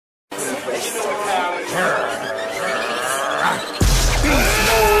Beast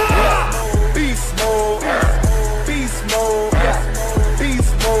mode. Beast mode. Beast mode.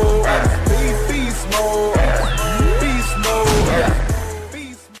 Beast mode. Beast mode.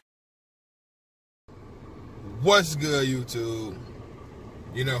 Beast mode. What's good, YouTube?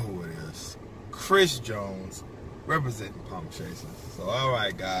 You know who it is. Chris Jones, representing Pump Chasers. So,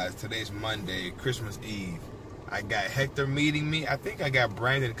 alright guys, today's Monday, Christmas Eve. I got Hector meeting me. I think I got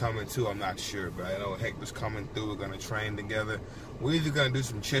Brandon coming too, I'm not sure. But I know Hector's coming through. We're going to train together. We're either going to do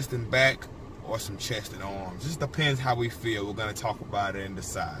some chest and back or some chest and arms. Just depends how we feel. We're going to talk about it and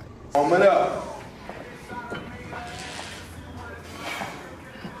decide. Warm it up.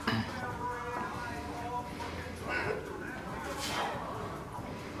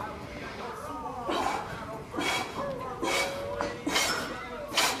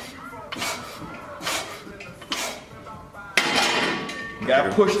 You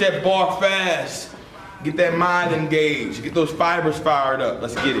gotta push that bar fast. Get that mind engaged. Get those fibers fired up.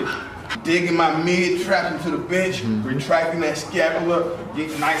 Let's get it. Digging my mid trap into the bench, retracting that scapula,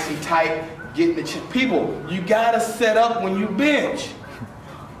 getting nice and tight, getting the people, you gotta set up when you bench.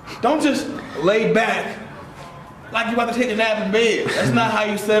 Don't just lay back like you're about to take a nap in bed. That's not how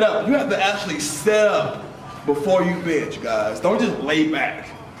you set up. You have to actually set up before you bench, guys. Don't just lay back.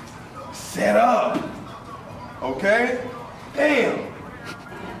 Set up. Okay? Damn.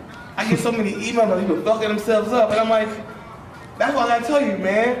 I get so many emails of people fucking themselves up, and I'm like, that's what I gotta tell you,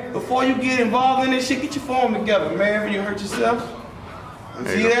 man. Before you get involved in this shit, get your form together, man, before you hurt yourself.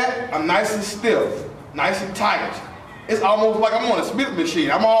 See that? I'm nice and stiff, nice and tight. It's almost like I'm on a spit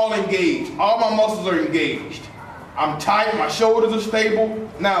machine. I'm all engaged. All my muscles are engaged. I'm tight, my shoulders are stable.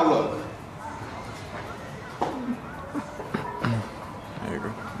 Now look. There you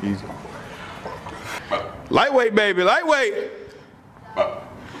go, easy. Lightweight, baby, lightweight.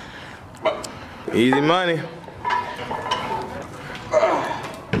 Easy money.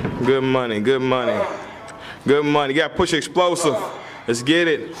 Good money, good money. Good money. You gotta push explosive. Let's get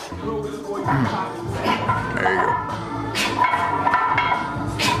it. There you go.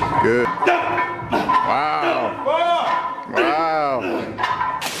 Good. Wow. Wow.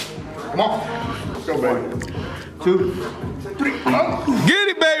 Come on. Let's go, baby. 2, 3. Get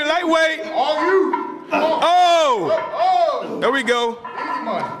it, baby, lightweight. All you. Oh! Oh! There we go.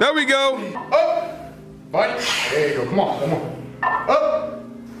 There we go. Up. Buddy. There you go. Come on. Come on. Up.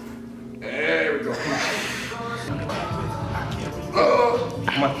 There we go. Come on.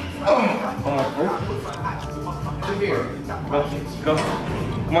 Come on. Go.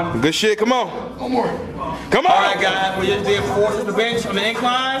 Come on. Good shit. Come on. One more. Come on. All right, guys. We just did 4 to the bench on the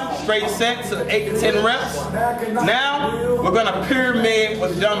incline, straight sets of 8 to 10 reps. Now we're gonna pyramid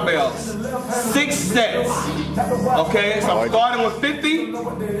with dumbbells, 6 sets. Okay, so I'm starting with 50,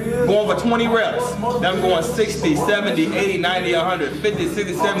 going for 20 reps. Then I'm going 60, 70, 80, 90, 100, 50,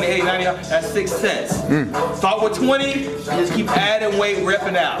 60, 70, 80, 90. That's 6 sets. Start with 20 and just keep adding weight,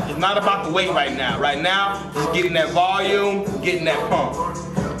 repping out. It's not about the weight right now. Right now, just getting that volume, getting that pump.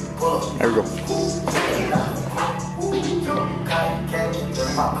 There we go.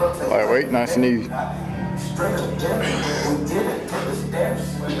 Lightweight, nice and easy.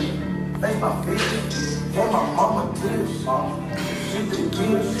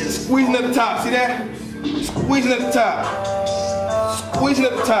 Squeezing at the top. See that? Squeezing at the top. Squeezing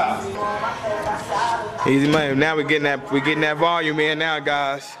at the top. Easy money. Now we're getting that volume in now,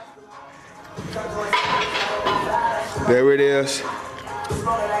 guys. There it is.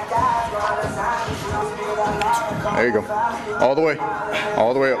 There you go. All the way.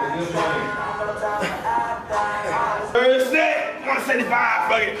 All the way up. Third set. 175.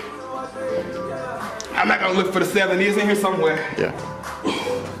 Fuck it. I'm not gonna look for the 70. It's in here somewhere. Yeah.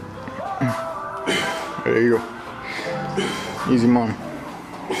 There you go. Easy money.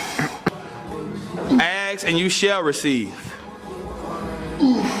 Ask and you shall receive.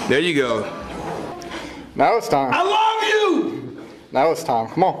 There you go. Now it's time. I love you. Now it's time.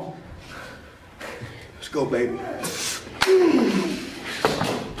 Come on. Let's go, baby.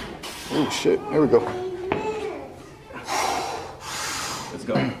 Oh shit. There we go. Let's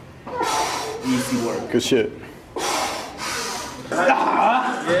go. Easy work. Good shit.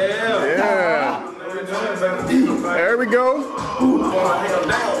 Yeah. There we go.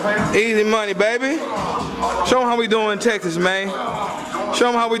 Easy money, baby. Show them how we doing in Texas, man. Show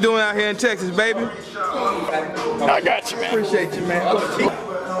them how we doing out here in Texas, baby. I got you, man. Appreciate you, man.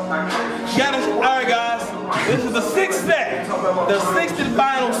 Got us. All right, guys. This is the 6th set. The 6th and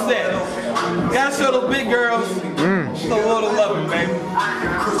final set. Gotta show those big girls the Lord of loving, baby.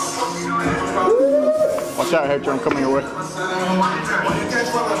 Watch out, Hector. I'm coming your way.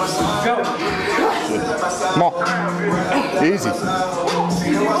 Go. Come on. Easy.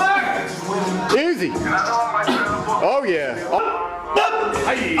 Easy. Oh, yeah. Oh.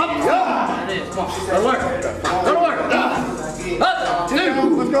 Hey. Up. Come on. Go to work. Go to work. Up. 2.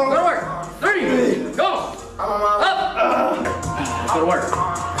 Let's go. Go to work. 3. Go. Up. Let's go to work.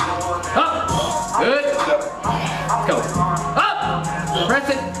 Up. Good. Let's go. Up. Press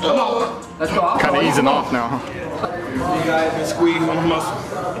it. Come on. Let's go. Kind of easing off now, huh? You guys can squeeze on the muscle.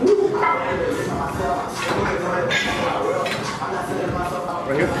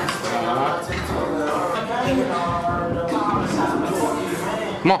 Right here.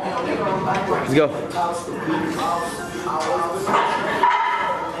 Come on. Let's go.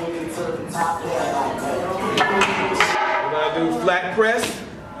 We're gonna do flat press.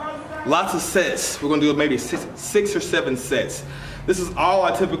 Lots of sets. We're gonna do maybe six or 7 sets. This is all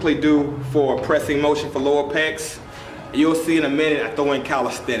I typically do for pressing motion for lower pecs. You'll see in a minute I throw in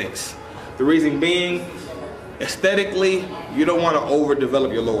calisthenics. The reason being, aesthetically, you don't want to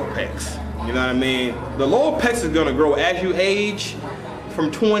overdevelop your lower pecs. You know what I mean? The lower pecs is gonna grow as you age. From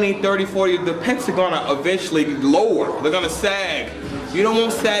 20, 30, 40, the pecs are gonna eventually lower. They're gonna sag. You don't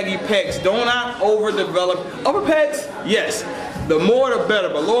want saggy pecs. Do not overdevelop. Upper pecs, yes. The more the better,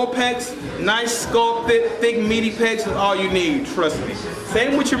 but lower pecs, nice sculpted, thick, meaty pecs is all you need, trust me.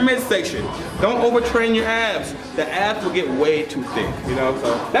 Same with your midsection. Don't overtrain your abs. The abs will get way too thick, you know?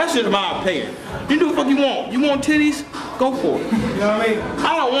 So that's just my opinion. You do what the fuck you want. You want titties? Go for it. You know what I mean?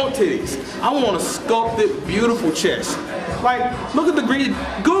 I don't want titties. I want a sculpted, beautiful chest. Like, look at the Greek,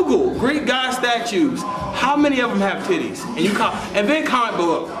 Google Greek god statues. How many of them have titties? And then comment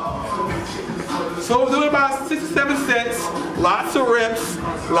below. So we're doing about 6 or 7 sets, lots of reps,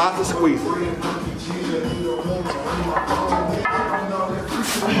 lots of squeezing.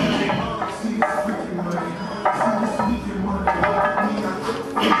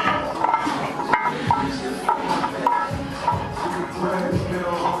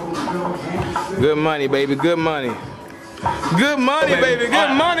 Good money, baby, good money. Good money, baby,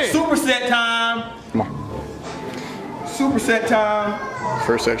 good money. Superset time. Come on. Superset time.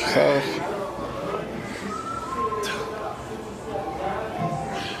 First exercise.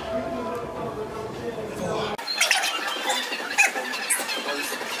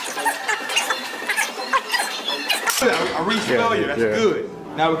 I reached failure, that's good.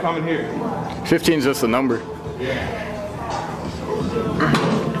 Now we're coming here. 15 is just a number. Then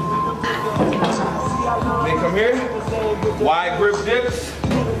come here. Wide grip dips.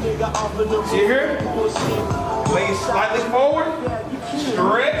 See here? Lean slightly forward.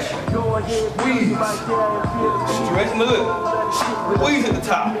 Stretch. Squeeze. Stretch good. Squeeze at the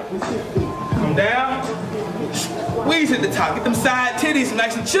top. Come down. Squeeze at the top. Get them side titties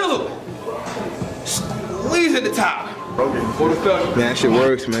nice and chiseled. Squeeze at the top. For the failure. Man, that shit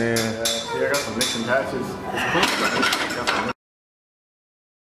works, man. Yeah, I got some mixing patches.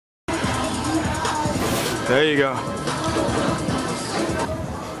 There you go.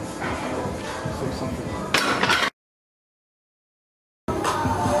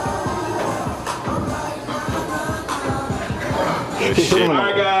 Shit. All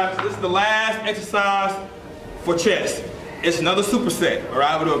right, guys, this is the last exercise for chest. It's another superset, all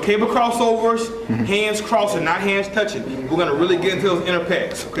right? We're doing cable crossovers, hands crossing, not hands touching. We're gonna really get into those inner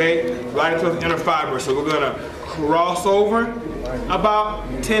pecs, okay? Right into those inner fibers. So we're gonna cross over about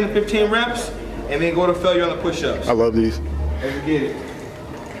 10 to 15 reps, and then go to failure on the push-ups. I love these. Let's get it.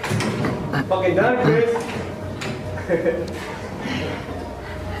 Fucking done, Chris.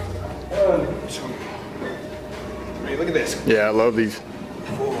 Hey, look at this. Yeah, I love these.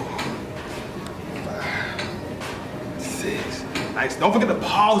 4, 5, 6. Nice. Don't forget the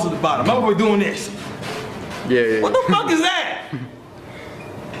pause at the bottom. Remember we're doing this. Yeah. What the fuck is that?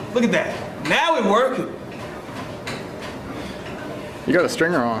 Look at that. Now it's working. You got a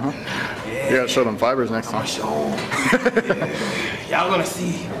stringer on, huh? Yeah. You gotta show them fibers next time. Show 'em. Y'all gonna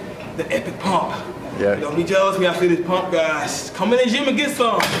see the epic pump. Yeah. Don't be jealous when y'all see this pump, guys. Come in the gym and get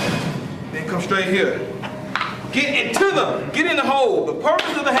some. Then come straight here. Get into them. Get in the hole. The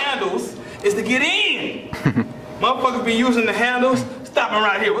purpose of the handles is to get in. Motherfuckers be using the handles. Stopping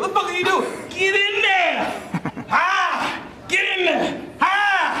right here. What the fuck are you doing? Get in there. Ah! Get in there.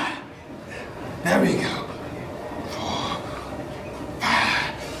 Ah! There we go. 4,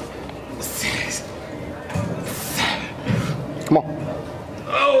 5, 6, 7. Come on.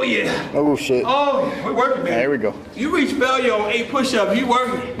 Oh yeah. Oh shit. Oh, we're working, man. There we go. You reach failure on 8 push-ups. You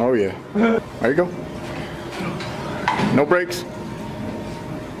working. Oh yeah. There you go. No breaks.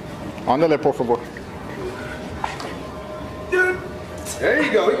 Ándale, por favor. There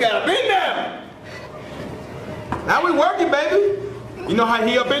you go. We got a bend down. Now we working, baby. You know how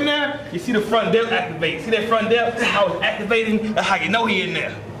he up in there? You see the front depth activate. See that front depth? How it's activating? That's how you know he in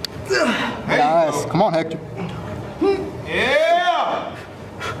there. Nice. Come on, Hector. Yeah!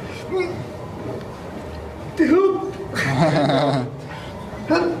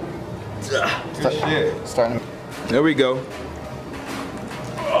 Starting. There we go.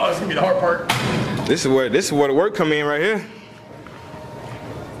 Oh, it's gonna be the hard part. This is where the work come in right here.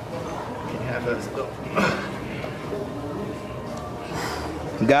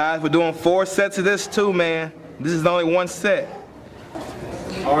 Guys, we're doing 4 sets of this too, man. This is only 1 set.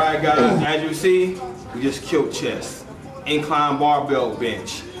 All right, guys, as you see, we just killed chest. Incline barbell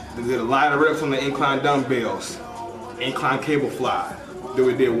bench. We did a lot of reps on the incline dumbbells. Incline cable fly. Then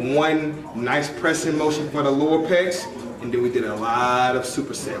we did 1 nice pressing motion for the lower pecs, and then we did a lot of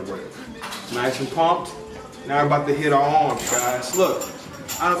superset work. Nice and pumped. Now we're about to hit our arms, guys. Look,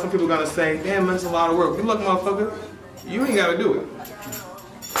 I know some people are gonna say, damn, that's a lot of work. Good luck, motherfucker. You ain't gotta do it.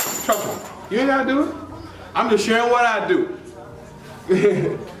 Trust me, you ain't gotta do it. I'm just sharing what I do.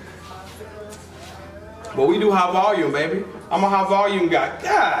 But we do high volume, baby. I'm a high volume guy.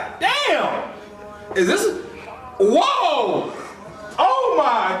 God damn! Is this? Whoa! Oh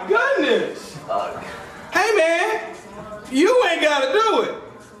my goodness! Hey man, you ain't gotta do it.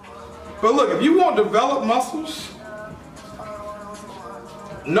 But look, if you want to develop muscles,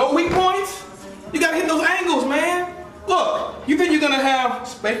 no weak points, you gotta hit those angles, man. Look, you think you're gonna have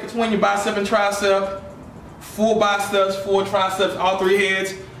space between your bicep and tricep, full biceps, full triceps, all 3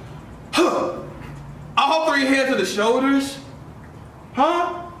 heads? Huh? All 3 heads of the shoulders?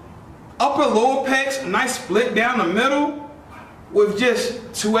 Huh? Upper lower pecs, nice split down the middle with just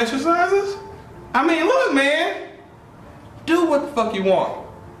 2 exercises? I mean, look, man, do what the fuck you want.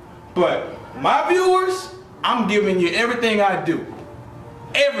 But my viewers, I'm giving you everything I do.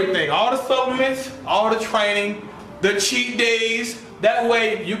 Everything, all the supplements, all the training, the cheat days. That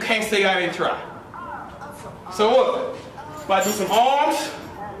way you can't say I didn't try. So look, if I do some arms,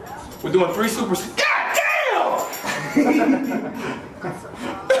 we're doing 3 supers. God damn!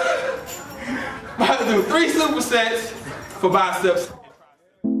 About to do 3 supersets for biceps.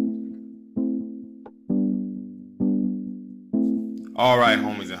 All right,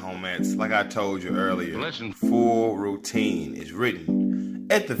 homies and homettes, like I told you earlier, full routine is written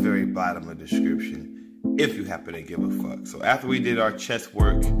at the very bottom of the description if you happen to give a fuck. So after we did our chest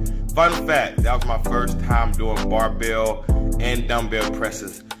work, fun fact, that was my first time doing barbell and dumbbell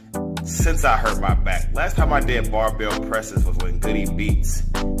presses since I hurt my back. Last time I did barbell presses was when Goody Beats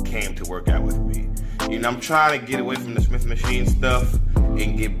came to work out with me. You know, I'm trying to get away from the Smith machine stuff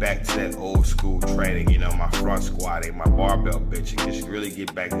and get back to that old school training, you know, my front squatting, my barbell benching, just really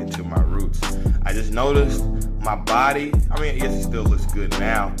get back into my roots. I just noticed my body, I mean, yes, it still looks good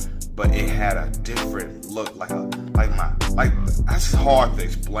now, but it had a different look, that's hard to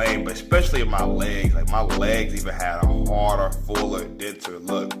explain, but especially in my legs, like my legs even had a harder, fuller, denser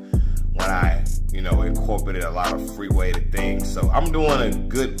look when I, you know, incorporated a lot of free weighted things. So I'm doing a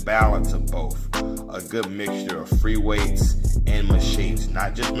good balance of both, a good mixture of free weights and machines,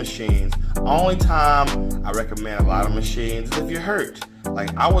 not just machines. Only time I recommend a lot of machines is if you're hurt.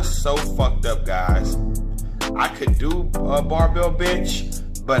 Like, I was so fucked up, guys. I could do a barbell bench,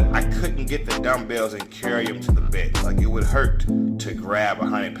 but I couldn't get the dumbbells and carry them to the bench. Like, it would hurt to grab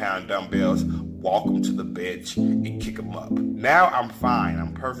 100-pound dumbbells, walk them to the bench, and kick them up. Now I'm fine.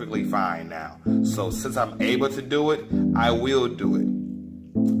 I'm perfectly fine now. So since I'm able to do it, I will do it.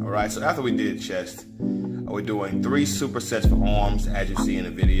 All right, so after we did chest, we're doing 3 supersets for arms, as you see in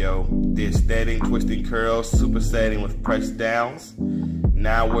the video. Did standing, twisting curls, supersetting with press downs.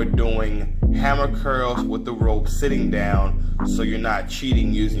 Now we're doing hammer curls with the rope sitting down, so you're not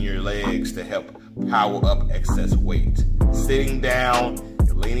cheating using your legs to help power up excess weight. Sitting down,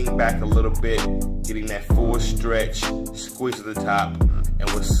 you're leaning back a little bit, getting that full stretch, squeeze to the top, and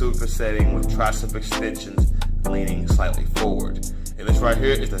we're supersetting with tricep extensions, leaning slightly forward. And this right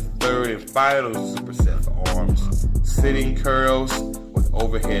here is the 3rd and final superset for arms. Sitting curls with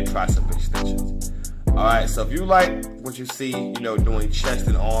overhead tricep extensions. Alright, so if you like what you see, you know, doing chest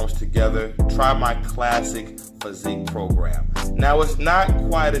and arms together, try my classic physique program. Now, it's not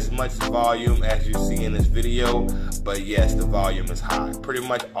quite as much volume as you see in this video, but yes, the volume is high. Pretty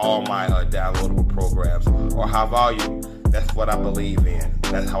much all my downloadable programs are high volume. That's what I believe in.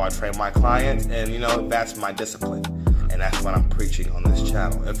 That's how I train my clients, and you know, that's my discipline. And that's what I'm preaching on this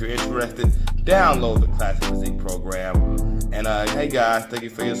channel. If you're interested, download the Classic Physique program. And hey guys, thank you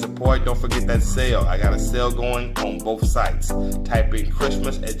for your support. Don't forget that sale. I got a sale going on both sites. Type in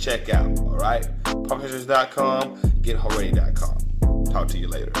Christmas at checkout, all right? Pumpkins.com, gethoready.com. Talk to you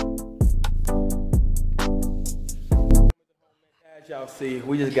later. Y'all see,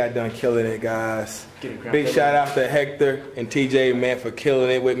 we just got done killing it, guys. Big shout out to Hector and TJ, man, for killing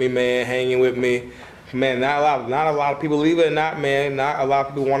it with me, man, hanging with me. Man, not a lot of people, believe it or not, man, not a lot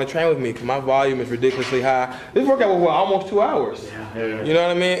of people want to train with me because my volume is ridiculously high. This workout was, what, almost 2 hours. Yeah. You know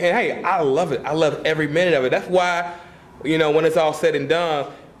what I mean? And hey, I love it. I love every minute of it. That's why, you know, when it's all said and done,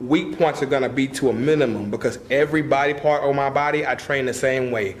 weak points are gonna be to a minimum because every body part on my body, I train the same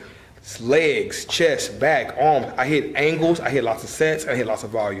way. It's legs, chest, back, arms. I hit angles, I hit lots of sets, I hit lots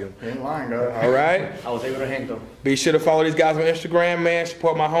of volume. Ain't lying, though. All right? I was able to hang them. Be sure to follow these guys on Instagram, man.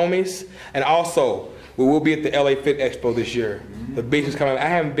 Support my homies. And also, we will be at the LA Fit Expo this year. The Beast is coming. I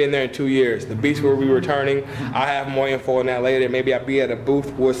haven't been there in 2 years. The Beast will be returning. I'll have more info on that later. Maybe I'll be at a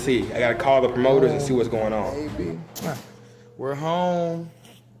booth. We'll see. I gotta call the promoters and see what's going on. We're home.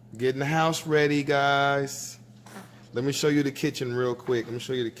 Getting the house ready, guys. Let me show you the kitchen real quick. Let me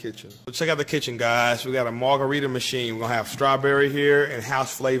show you the kitchen. So check out the kitchen, guys. We got a margarita machine. We're gonna have strawberry here and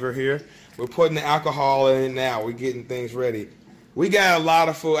house flavor here. We're putting the alcohol in it now. We're getting things ready. We got a lot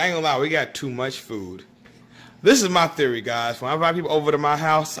of food. I ain't gonna lie, we got too much food. This is my theory, guys. When I invite people over to my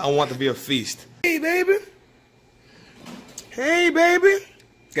house, I want it to be a feast. Hey, baby. Hey, baby.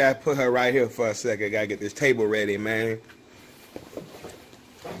 Gotta put her right here for a second. Gotta get this table ready, man.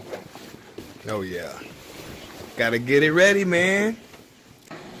 Oh, yeah. Gotta get it ready, man.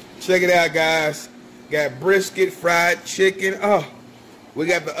 Check it out, guys. Got brisket, fried chicken. Oh, we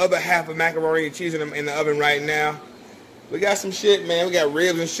got the other half of macaroni and cheese in the oven right now. We got some shit, man. We got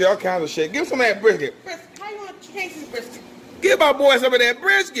ribs and shit, all kinds of shit. Give him some of that brisket. How you want to taste this brisket? Give my boy some of that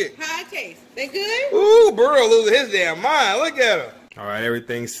brisket. How it taste? They good? Ooh, Burrow losing his damn mind. Look at him. All right,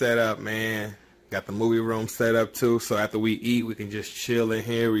 everything's set up, man. Got the movie room set up too, so after we eat, we can just chill in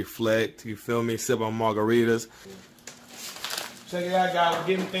here, reflect, you feel me, sip on margaritas. Check it out, guys, we're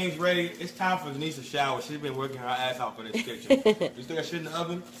getting things ready. It's time for Denise to shower. She's been working her ass off in this kitchen. You still got shit in the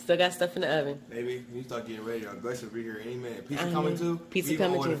oven? Still got stuff in the oven. Baby, you start getting ready. Gus will be here any minute. Pizza coming too? Pizza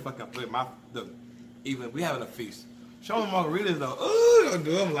coming too. We having a feast. Show them margaritas though. Ooh, don't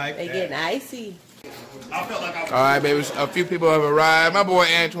do them like they that. getting icy. Alright, baby, a few people have arrived. My boy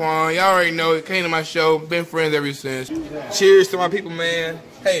Antoine, y'all already know, he came to my show, been friends ever since. Cheers to my people, man.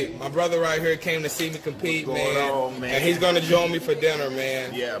 Hey, my brother right here came to see me compete, man. And he's gonna join me for dinner,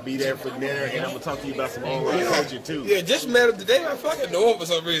 man. Yeah, I'll be there for dinner, and I'm gonna talk to you about some online coaching too. Yeah, just met him today. I fucking know him for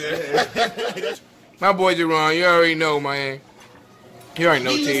some reason. My boy Jerron, you already know, man. You already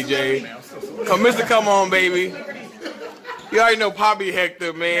know TJ. Come on, baby. You already know Poppy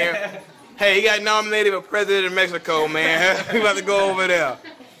Hector, man. Hey, he got nominated for president of Mexico, man. We about to go over there.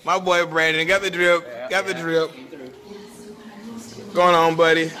 My boy Brandon, got the drip. Got the drip. Going on,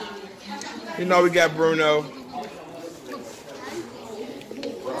 buddy. You know we got Bruno.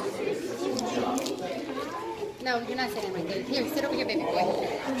 No, you're not sitting right there. Here, sit over here, baby boy.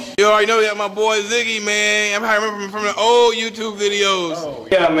 You already know that my boy Ziggy, man. I remember him from the old YouTube videos. Oh,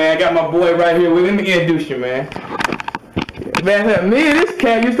 yeah, man. I got my boy right here. Let me introduce you, man. Man, me and this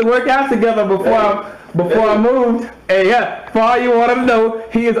cat used to work out together before I moved. And yeah, for all you want to know,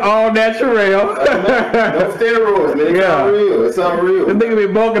 he is all natural. No steroids, man. It's all real. It's all real. This nigga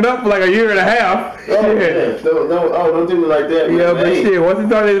been bulking up for like a year and a half. Oh, yeah. Don't do me like that. Yeah, but shit, once you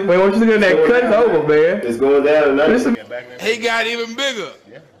start this, once you get that cut, it's over, man. It's going down tonight. He got even bigger.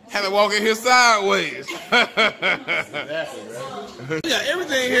 Had to walk in here sideways. We got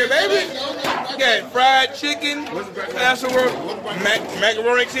everything here, baby. We got fried chicken, casserole,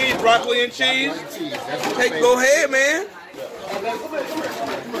 macaroni and cheese, broccoli and cheese. Hey, go ahead, man.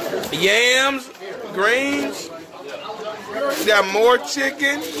 Yams, greens. We got more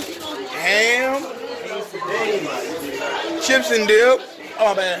chicken, ham, chips and dip.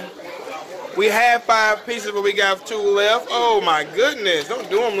 Oh, man. We had 5 pieces, but we got 2 left. Oh my goodness, don't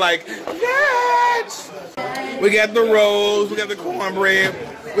do them like that. We got the rolls, we got the cornbread.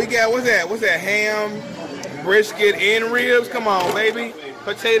 We got, what's that, ham, brisket, and ribs. Come on, baby.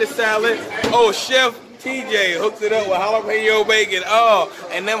 Potato salad. Oh, Chef TJ hooks it up with jalapeno bacon. Oh,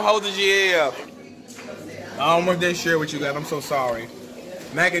 and them hoes the GL. I don't want to share with you guys, I'm so sorry.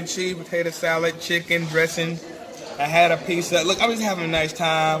 Mac and cheese, potato salad, chicken, dressing. I had a pizza. Look, I'm just having a nice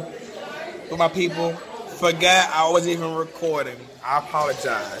time with my people. Forgot I wasn't even recording. I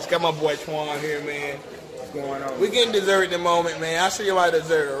apologize. Got my boy Twan here, man. What's going on? We getting dessert in the moment, man. I'll show you my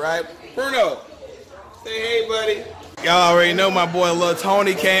dessert, all right? Bruno, say hey, buddy. Y'all already know my boy Lil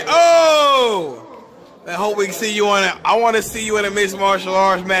Tony came. Oh! I hope we can see you on it. I want to see you in a mixed martial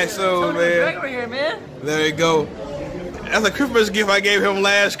arts match soon, man. Here, man. There you go. That's a Christmas gift I gave him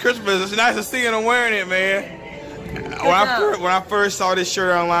last Christmas. It's nice to see him wearing it, man. When I first saw this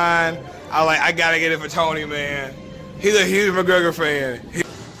shirt online, I gotta get it for Tony, man. He's a huge McGregor fan.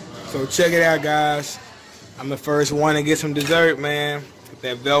 So check it out, guys. I'm the first one to get some dessert, man. Get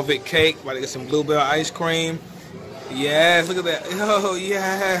that velvet cake. About to get some bluebell ice cream. Yes, look at that. Oh,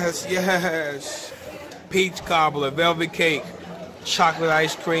 yes, yes. Peach cobbler, velvet cake, chocolate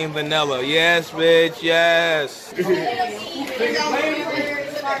ice cream, vanilla. Yes, bitch, yes. All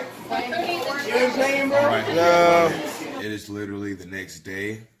right, it is literally the next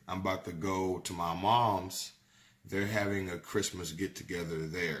day. I'm about to go to my mom's. They're having a Christmas get-together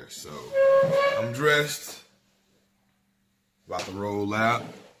there. So I'm dressed, about to roll out.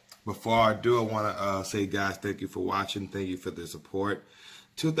 Before I do, I want to say, guys, thank you for watching. Thank you for the support.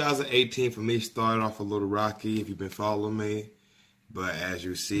 2018 for me started off a little rocky if you've been following me. But as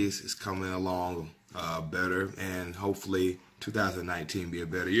you see, it's coming along better. And hopefully 2019 be a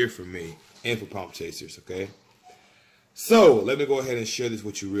better year for me and for Pump Chasers, okay? So let me go ahead and share this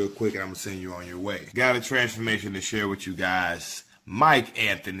with you real quick, and I'm going to send you on your way. Got a transformation to share with you guys. Mike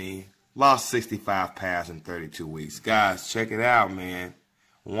Anthony lost 65 pounds in 32 weeks. Guys, check it out, man.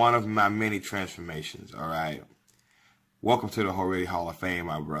 One of my many transformations, all right? Welcome to the Hoready Hall of Fame,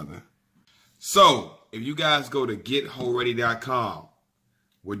 my brother. So, if you guys go to gethoready.com,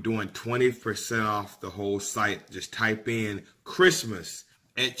 we're doing 20% off the whole site. Just type in Christmas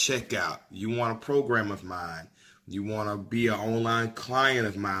at checkout. You want a program of mine. You want to be an online client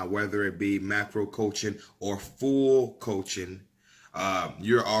of mine, whether it be macro coaching or full coaching.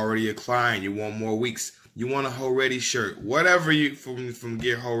 You're already a client. You want more weeks. You want a Hoready shirt. Whatever you from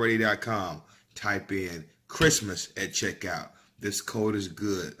gethoready.com, type in Christmas at checkout. This code is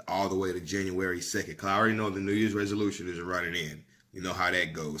good all the way to January 2nd. Because I already know the New Year's resolution is running in. You know how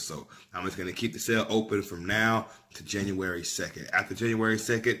that goes. So I'm just going to keep the sale open from now to January 2nd. After January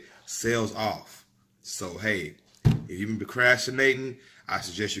 2nd, sales off. So, hey, if you've been procrastinating, I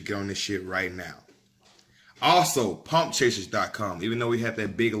suggest you get on this shit right now. Also, pumpchasers.com. Even though we had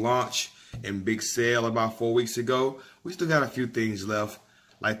that big launch and big sale about 4 weeks ago, we still got a few things left.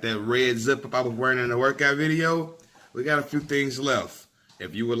 Like that red zip up I was wearing in the workout video. We got a few things left.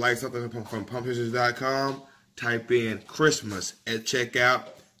 If you would like something from pumpchasers.com, type in Christmas at checkout.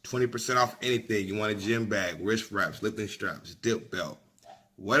 20% off anything. You want a gym bag, wrist wraps, lifting straps, dip belt,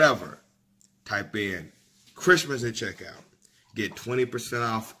 whatever. Type in Christmas at checkout. Get 20%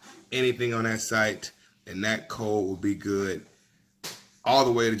 off anything on that site, and that code will be good all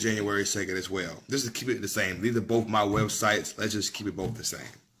the way to January 2nd as well. Just to keep it the same. These are both my websites. Let's just keep it both the same.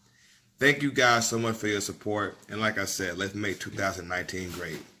 Thank you guys so much for your support. And like I said, let's make 2019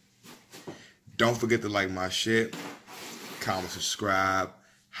 great. Don't forget to like my shit, comment, subscribe,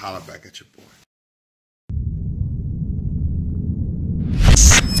 holler back at your boy.